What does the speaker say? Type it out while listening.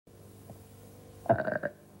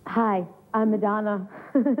Hi, I'm Madonna.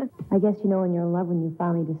 I guess you know when you're in love, when you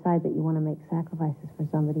finally decide that you want to make sacrifices for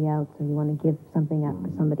somebody else, or you want to give something up for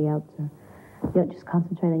somebody else, or you don't just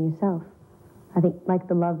concentrate on yourself. I think like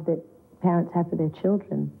the love that parents have for their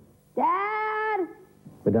children. Dad!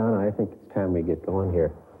 Madonna, I think it's time we get going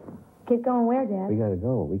here. Get going where, Dad? We gotta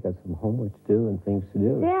go. We got some homework to do and things to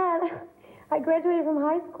do. Dad, I graduated from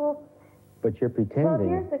high school But you're 12 pretending.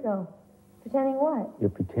 years ago. Pretending what? You're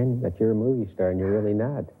pretending that you're a movie star and you're really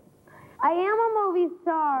not. I am a movie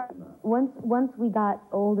star. Once we got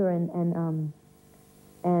older and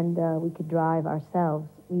we could drive ourselves,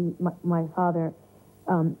 my father,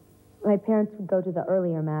 my parents would go to the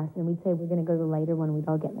earlier mass, and we'd say we're going to go to the later one. We'd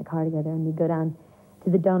all get in the car together, and we'd go down to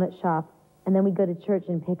the donut shop, and then we'd go to church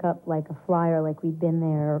and pick up like a flyer, like we'd been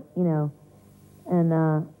there, you know, and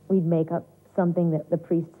we'd make up something that the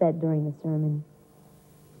priest said during the sermon.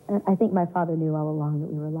 And I think my father knew all along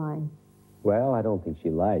that we were lying. Well, I don't think she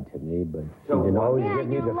lied to me, but she So didn't always Yeah, give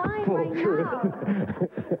me you're the lying full right truth.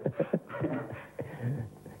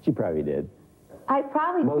 She probably did. I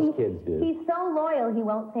probably... Most kids do. He's so loyal, he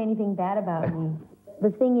won't say anything bad about me. The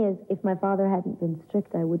thing is, if my father hadn't been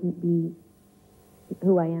strict, I wouldn't be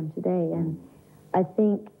who I am today. And I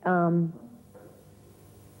think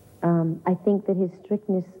that his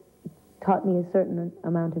strictness taught me a certain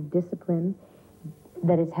amount of discipline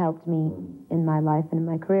that has helped me in my life and in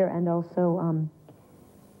my career, and also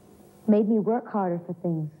made me work harder for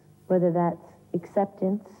things, whether that's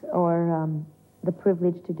acceptance or the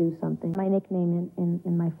privilege to do something. My nickname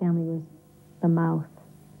in my family was the Mouth.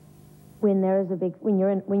 When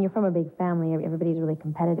you're from a big family, everybody's really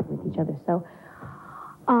competitive with each other. So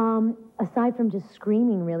aside from just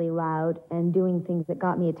screaming really loud and doing things that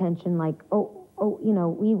got me attention, like you know,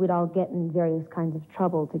 we would all get in various kinds of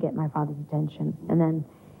trouble to get my father's attention, and then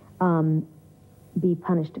be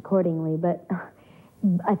punished accordingly. But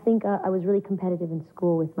I think I was really competitive in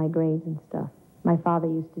school with my grades and stuff. My father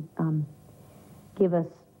used to give us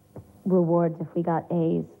rewards if we got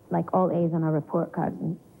A's, like all A's on our report cards.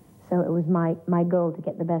 And so it was my goal to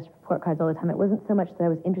get the best report cards all the time. It wasn't so much that I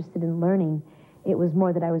was interested in learning, it was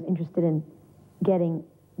more that I was interested in getting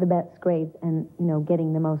the best grades and, you know,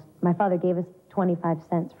 getting the most. My father gave us 25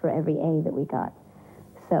 cents for every A that we got.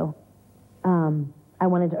 So I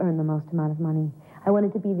wanted to earn the most amount of money. I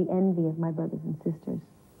wanted to be the envy of my brothers and sisters.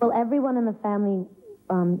 Well, everyone in the family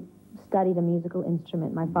studied a musical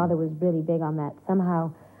instrument. My father was really big on that.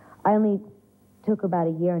 Somehow, I only took about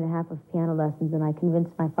a year and a half of piano lessons, and I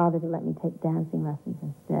convinced my father to let me take dancing lessons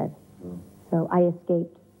instead. So I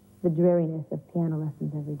escaped the dreariness of piano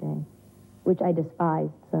lessons every day, which I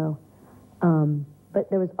despised. So, but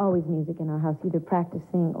there was always music in our house, either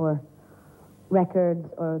practicing or records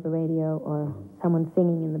or the radio or someone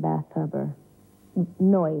singing in the bathtub or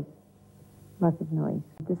noise, lots of noise.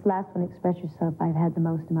 This last one, Express Yourself, I've had the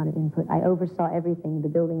most amount of input. I oversaw everything, the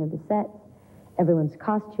building of the sets, everyone's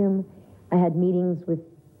costume. I had meetings with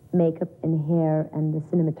makeup and hair and the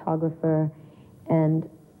cinematographer and,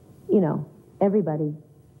 you know, everybody.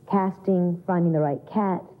 Casting, finding the right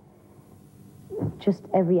cat, just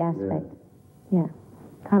every aspect. Yeah,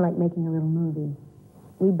 kind of like making a little movie.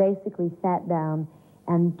 We basically sat down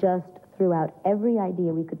and just threw out every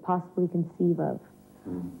idea we could possibly conceive of.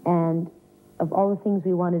 And of all the things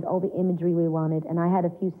we wanted, all the imagery we wanted, and I had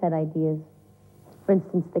a few set ideas. For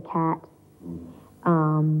instance, the cat,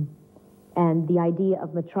 and the idea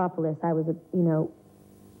of Metropolis. I was, you know,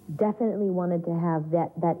 definitely wanted to have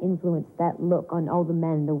that influence, that look on all the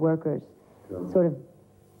men, the workers, sort of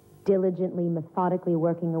diligently, methodically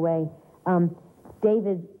working away.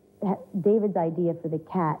 David's idea for the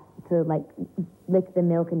cat to like lick the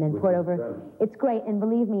milk and then pour it over, it's great. And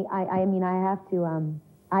believe me, I mean, I have to,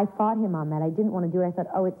 I fought him on that. I didn't want to do it. I thought,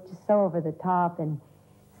 oh, it's just so over the top and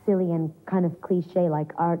silly and kind of cliche,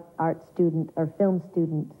 like art student or film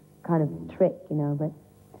student kind of trick, you know, but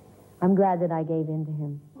I'm glad that I gave in to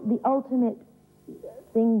him. The ultimate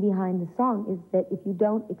thing behind the song is that if you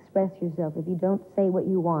don't express yourself, if you don't say what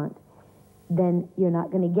you want, then you're not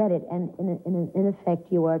going to get it. And in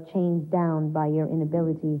effect, you are chained down by your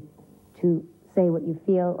inability to say what you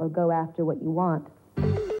feel or go after what you want.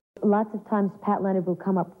 Lots of times, Pat Leonard will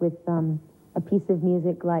come up with a piece of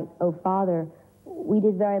music like, Oh, Father. We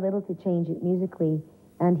did very little to change it musically,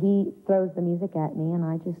 and he throws the music at me, and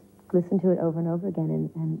I just listen to it over and over again,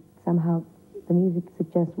 and somehow the music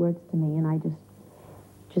suggests words to me, and I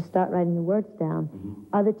just start writing the words down.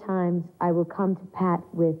 Other times, I will come to Pat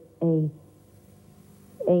with an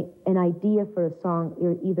idea for a song,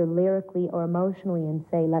 either lyrically or emotionally, and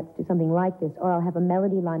say, let's do something like this. Or I'll have a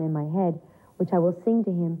melody line in my head, which I will sing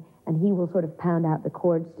to him, and he will sort of pound out the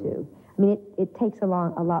chords too. I mean, it takes a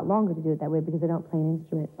lot longer to do it that way because I don't play an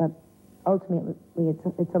instrument, but ultimately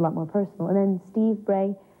it's a lot more personal. And then Steve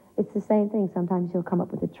Bray, it's the same thing. Sometimes he'll come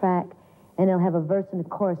up with a track, and he'll have a verse and a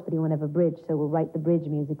chorus, but he won't have a bridge, so we'll write the bridge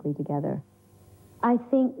musically together. I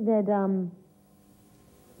think that,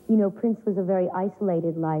 you know, Prince lives a very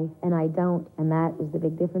isolated life, and I don't, and that is the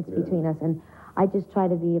big difference between us. And I just try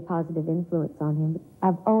to be a positive influence on him.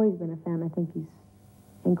 I've always been a fan. I think he's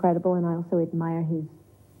incredible, and I also admire he's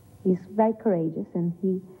very courageous, and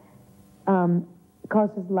he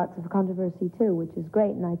causes lots of controversy too, which is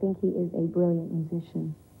great, and I think he is a brilliant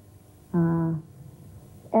musician.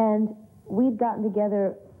 And we've gotten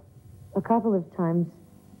together a couple of times,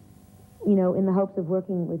 you know, in the hopes of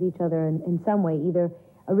working with each other in some way. Either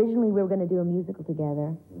originally we were going to do a musical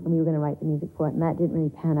together, and we were going to write the music for it, and that didn't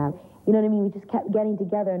really pan out. You know what I mean? We just kept getting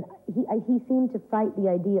together, and he seemed to fight the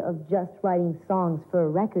idea of just writing songs for a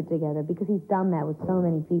record together, because he's done that with so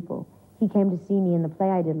many people. He came to see me in the play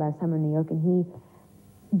I did last summer in New York, and he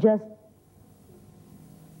just,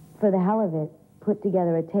 for the hell of it, put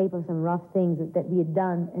together a tape of some rough things that we had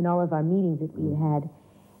done in all of our meetings that we had.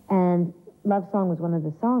 And Love Song was one of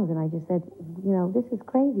the songs, and I just said, you know, this is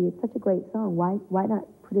crazy. It's such a great song. Why not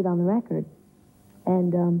put it on the record?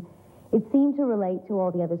 And it seemed to relate to all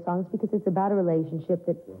the other songs because it's about a relationship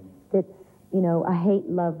that's, you know, a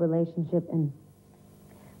hate-love relationship. And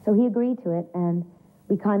so he agreed to it, and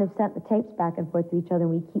we kind of sent the tapes back and forth to each other,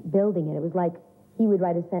 and we keep building it. It was like he would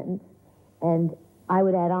write a sentence, and I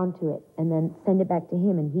would add on to it, and then send it back to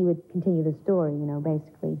him, and he would continue the story, you know,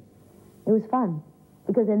 basically. It was fun,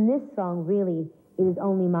 because in this song, really, it is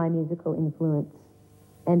only my musical influence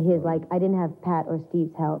and his. Like, I didn't have Pat or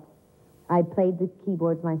Steve's help. I played the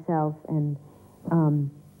keyboards myself, and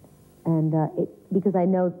because I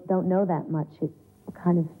don't know that much, it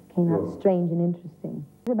kind of came out strange and interesting.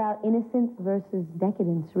 It's about innocence versus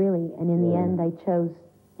decadence, really, and in the end, I chose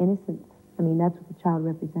innocence. I mean, that's what the child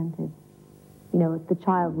represented. You know, it's the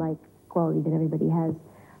childlike quality that everybody has,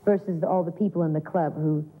 versus all the people in the club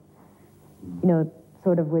who, you know,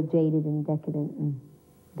 sort of were jaded and decadent and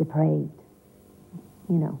depraved.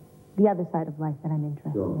 You know, the other side of life that I'm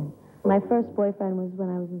interested in. My first boyfriend was when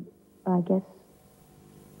I was, I guess,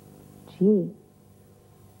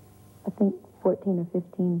 I think 14 or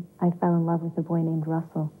 15, I fell in love with a boy named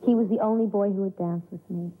Russell. He was the only boy who would dance with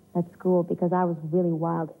me at school because I was really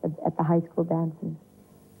wild at the high school dances.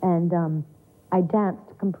 And I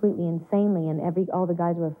danced completely insanely, and all the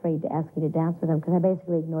guys were afraid to ask me to dance with them because I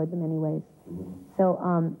basically ignored them anyways. So,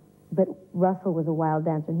 but Russell was a wild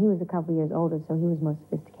dancer, and he was a couple years older, so he was more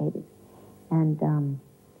sophisticated. And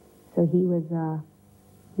so he was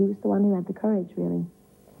the one who had the courage, really.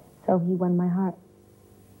 So he won my heart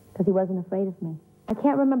because he wasn't afraid of me. I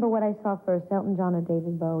can't remember what I saw first, Elton John or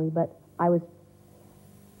David Bowie, but I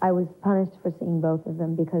was punished for seeing both of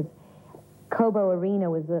them because Cobo Arena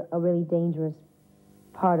was a really dangerous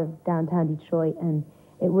part of downtown Detroit, and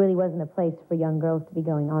it really wasn't a place for young girls to be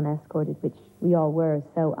going unescorted, which we all were.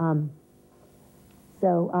 So,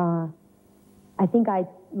 I think I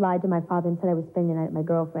lied to my father and said I was spending the night at my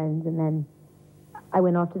girlfriend's, and then I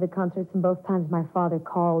went off to the concerts, and both times my father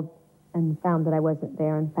called and found that I wasn't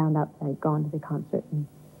there and found out that I'd gone to the concert. And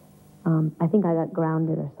I think I got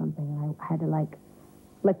grounded or something, and I had to, like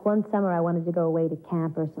one summer I wanted to go away to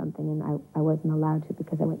camp or something, and I wasn't allowed to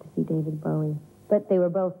because I went to see David Bowie. But they were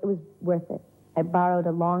both, it was worth it. I borrowed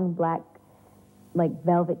a long black, like,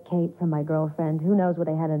 velvet cape from my girlfriend. Who knows what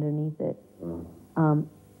I had underneath it.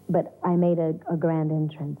 But I made a grand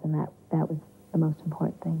entrance, and that was the most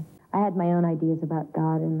important thing. I had my own ideas about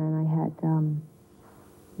God, and then I had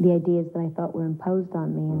the ideas that I thought were imposed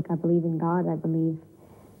on me. And I believe in God. I believe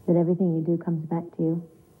that everything you do comes back to you.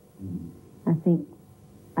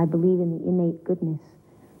 I believe in the innate goodness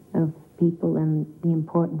of people and the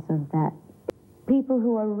importance of that. People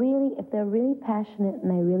who are really, if they're really passionate and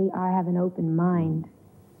they really have an open mind,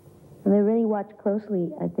 and they really watch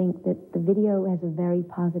closely, I think that the video has a very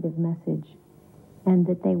positive message, and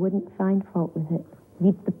that they wouldn't find fault with it.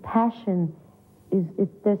 The passion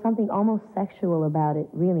there's something almost sexual about it,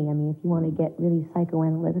 really. I mean, if you want to get really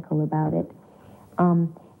psychoanalytical about it.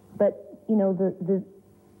 But, you know, the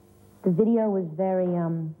video was very,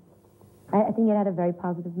 I think it had a very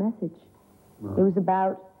positive message. Wow. It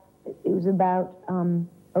was about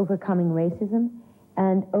overcoming racism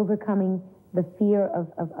and overcoming the fear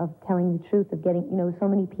of telling the truth, of getting, you know, so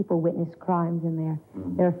many people witness crimes and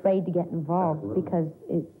they're afraid to get involved because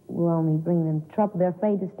it will only bring them trouble. They're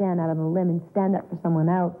afraid to stand out on a limb and stand up for someone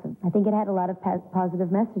else. And I think it had a lot of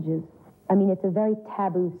positive messages. I mean, it's a very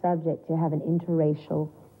taboo subject to have an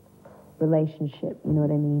interracial relationship, you know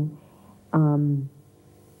what I mean?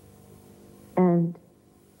 And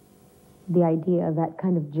the idea of that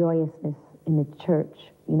kind of joyousness in the church,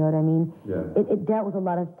 you know what I mean? Yeah. It dealt with a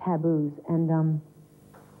lot of taboos, and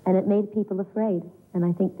it made people afraid. And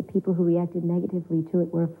I think the people who reacted negatively to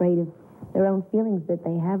it were afraid of their own feelings that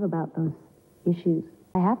they have about those issues.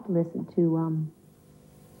 I have to listen to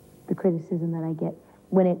the criticism that I get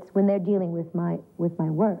when they're dealing with my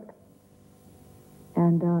work,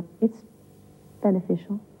 and it's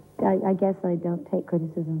beneficial. I guess I don't take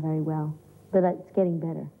criticism very well, but it's getting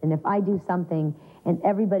better. And if I do something and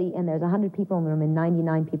there's 100 people in the room and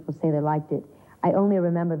 99 people say they liked it, I only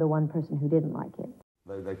remember the one person who didn't like it.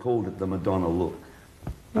 They called it the Madonna look.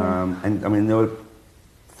 Yeah. And I mean, there were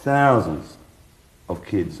thousands of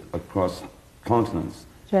kids across continents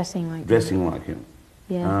Dressing like him.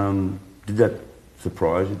 Yeah. Did that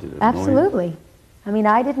surprise you? Did it annoy you? Absolutely. I mean,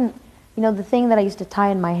 I didn't, the thing that I used to tie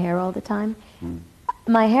in my hair all the time,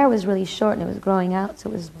 my hair was really short and it was growing out, so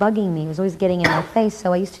it was bugging me. It was always getting in my face,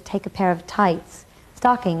 so I used to take a pair of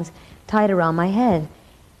stockings, tie it around my head.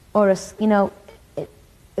 Or, it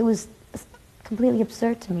was completely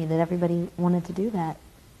absurd to me that everybody wanted to do that.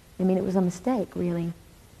 I mean, it was a mistake, really.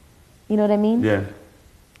 You know what I mean? Yeah.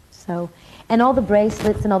 So, and all the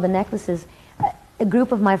bracelets and all the necklaces, a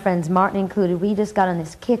group of my friends, Martin included, we just got on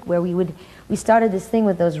this kick where we started this thing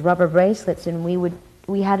with those rubber bracelets, and we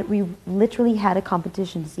literally had a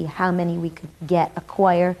competition to see how many we could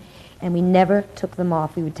acquire, and we never took them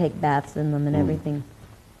off. We would take baths in them and everything.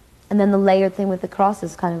 And then the layered thing with the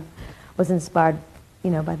crosses kind of was inspired,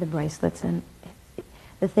 by the bracelets. And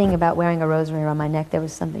the thing about wearing a rosary around my neck, there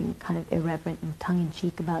was something kind of irreverent and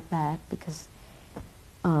tongue-in-cheek about that, because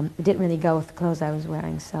it didn't really go with the clothes I was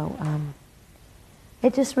wearing. So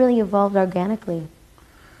it just really evolved organically.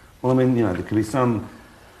 Well, I mean, there could be some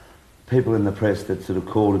people in the press that sort of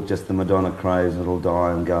called it just the Madonna craze, it'll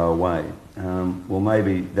die and go away. Well,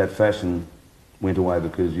 maybe that fashion went away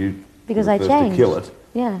because you were the first to kill it.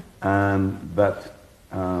 Yeah. But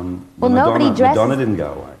well, nobody dresses. Madonna didn't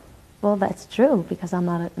go away. Well, that's true, because I'm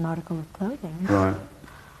not an article of clothing. Right.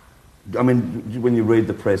 I mean, when you read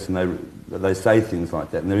the press and they say things like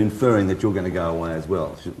that, and they're inferring that you're going to go away as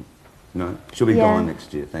well. She'll be gone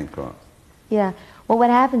next year, thank Christ. Yeah. Well, what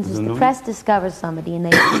happens is the press discovers somebody,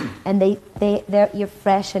 and you're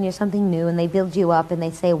fresh and you're something new, and they build you up and they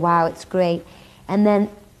say, wow, it's great. And then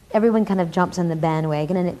everyone kind of jumps on the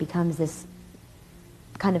bandwagon, and it becomes this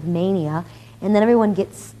kind of mania. And then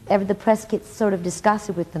the press gets sort of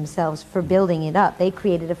disgusted with themselves for building it up. They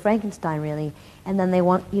created a Frankenstein, really, and then they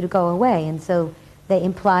want you to go away. And so they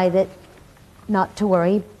imply that not to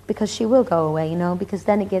worry, because she will go away, because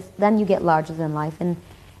then you get larger than life. And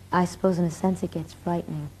I suppose in a sense it gets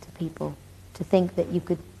frightening to people to think that you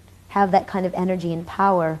could have that kind of energy and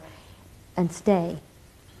power and stay,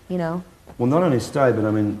 Well, not only stay, but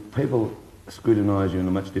I mean, people scrutinise you in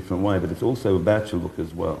a much different way, but it's also about your look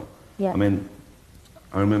as well. Yeah. I mean,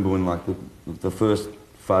 I remember when the first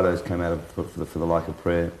photos came out for the Like a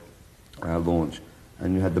Prayer launch,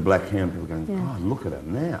 and you had the black hair, and people going, God, look at her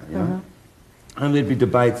now, know? And there'd be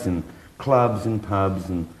debates in clubs and pubs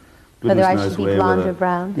and whether I should be blonde or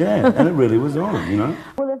brown. Yeah, and it really was on,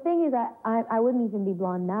 Well, the thing is that I wouldn't even be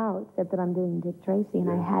blonde now, except that I'm doing Dick Tracy, and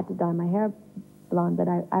I had to dye my hair blonde, but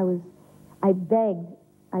I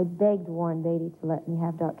begged Warren Beatty to let me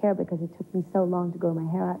have dark hair, because it took me so long to grow my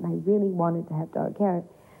hair out, and I really wanted to have dark hair.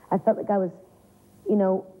 I felt like I was,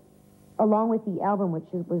 along with the album, which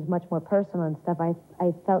was much more personal and stuff, I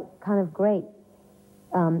felt kind of great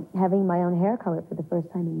having my own hair color for the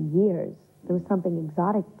first time in years. There was something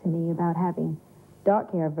exotic to me about having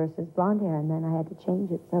dark hair versus blonde hair, and then I had to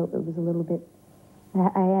change it, so it was a little bit,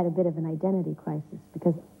 I had a bit of an identity crisis,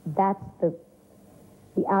 because that's the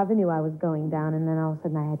avenue I was going down, and then all of a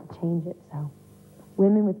sudden I had to change it. So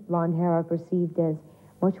women with blonde hair are perceived as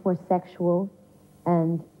much more sexual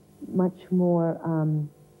and much more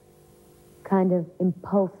kind of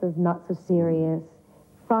impulsive, not so serious,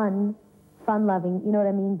 fun-loving, you know what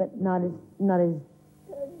I mean, but not as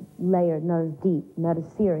layered, not as deep, not as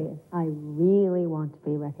serious. I really want to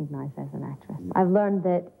be recognized as an actress. I've learned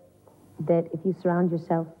that if you surround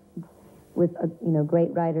yourself with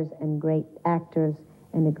great writers and great actors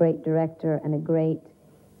and a great director and a great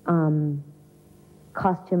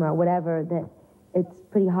costumer or whatever, that it's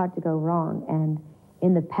pretty hard to go wrong. And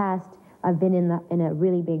in the past, I've been in a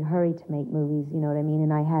really big hurry to make movies, you know what I mean,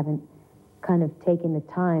 and I haven't kind of taken the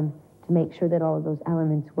time to make sure that all of those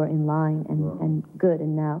elements were in line and good.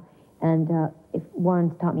 And if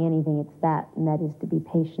Warren's taught me anything, it's that, and that is to be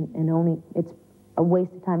patient, and it's a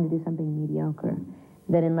waste of time to do something mediocre.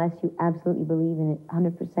 that unless you absolutely believe in it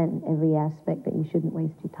 100% in every aspect, that you shouldn't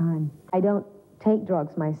waste your time. I don't take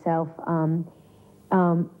drugs myself.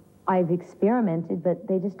 I've experimented, but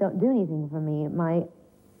they just don't do anything for me. My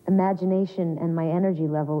imagination and my energy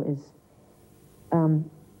level is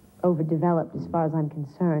overdeveloped as far as I'm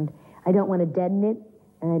concerned. I don't want to deaden it,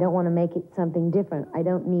 and I don't want to make it something different. I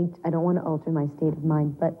don't want to alter my state of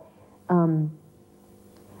mind, but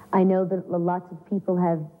I know that lots of people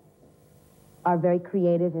are very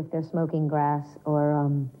creative if they're smoking grass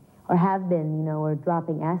or have been, you know, or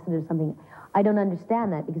dropping acid or something. I don't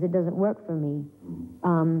understand that because it doesn't work for me.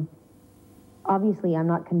 Obviously, I'm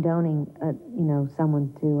not condoning, you know,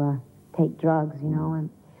 someone to take drugs, you know, and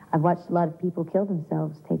I've watched a lot of people kill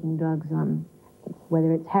themselves taking drugs,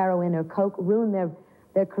 whether it's heroin or coke, ruin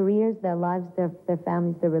their careers, their lives, their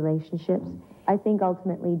families, their relationships. I think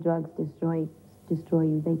ultimately drugs destroy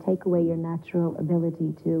you. They take away your natural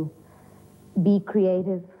ability to be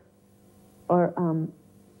creative or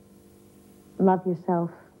love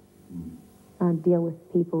yourself, deal with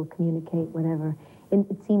people, communicate, whatever. And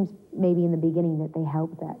it seems maybe in the beginning that they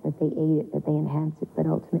help that they aid it, that they enhance it, but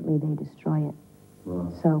ultimately they destroy it.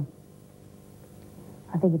 Right. So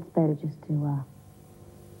I think it's better just to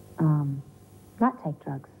not take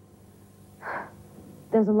drugs.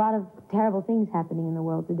 There's a lot of terrible things happening in the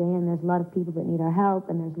world today, and there's a lot of people that need our help,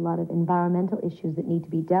 and there's a lot of environmental issues that need to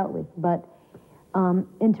be dealt with. But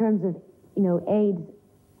in terms of, you know, AIDS,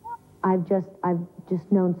 I've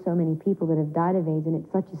just known so many people that have died of AIDS, and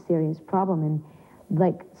it's such a serious problem. And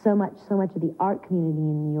like so much of the art community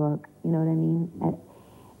in New York, you know what I mean?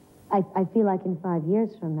 I feel like in 5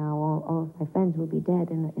 years from now, all of my friends will be dead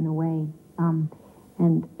in a way,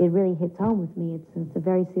 and it really hits home with me. It's a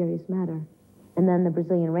very serious matter. And then the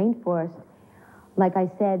Brazilian rainforest, like I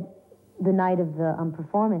said, the night of the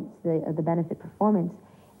performance, the benefit performance,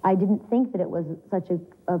 I didn't think that it was such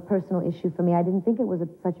a personal issue for me. I didn't think it was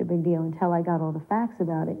such a big deal until I got all the facts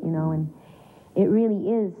about it, you know, and it really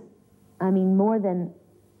is, I mean, more than,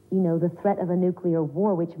 you know, the threat of a nuclear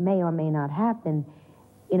war, which may or may not happen.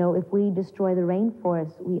 You know, if we destroy the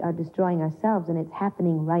rainforest, we are destroying ourselves, and it's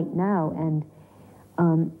happening right now. And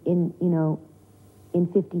in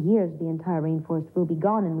 50 years, the entire rainforest will be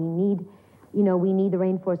gone, and we need the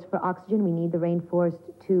rainforest for oxygen. We need the rainforest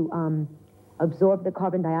to absorb the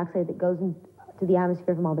carbon dioxide that goes into the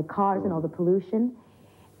atmosphere from all the cars and all the pollution.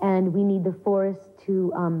 And we need the forest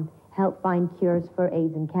to help find cures for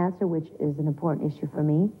AIDS and cancer, which is an important issue for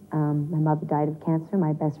me. My mother died of cancer.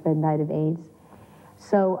 My best friend died of AIDS.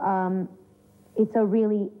 So it's a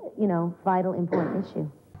really, you know, vital, important issue.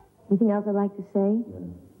 Anything else I'd like to say?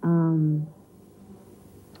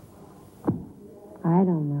 I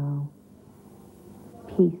don't know.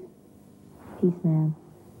 Peace. Peace, man.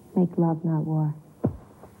 Make love, not war.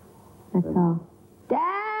 That's all.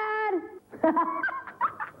 Dad!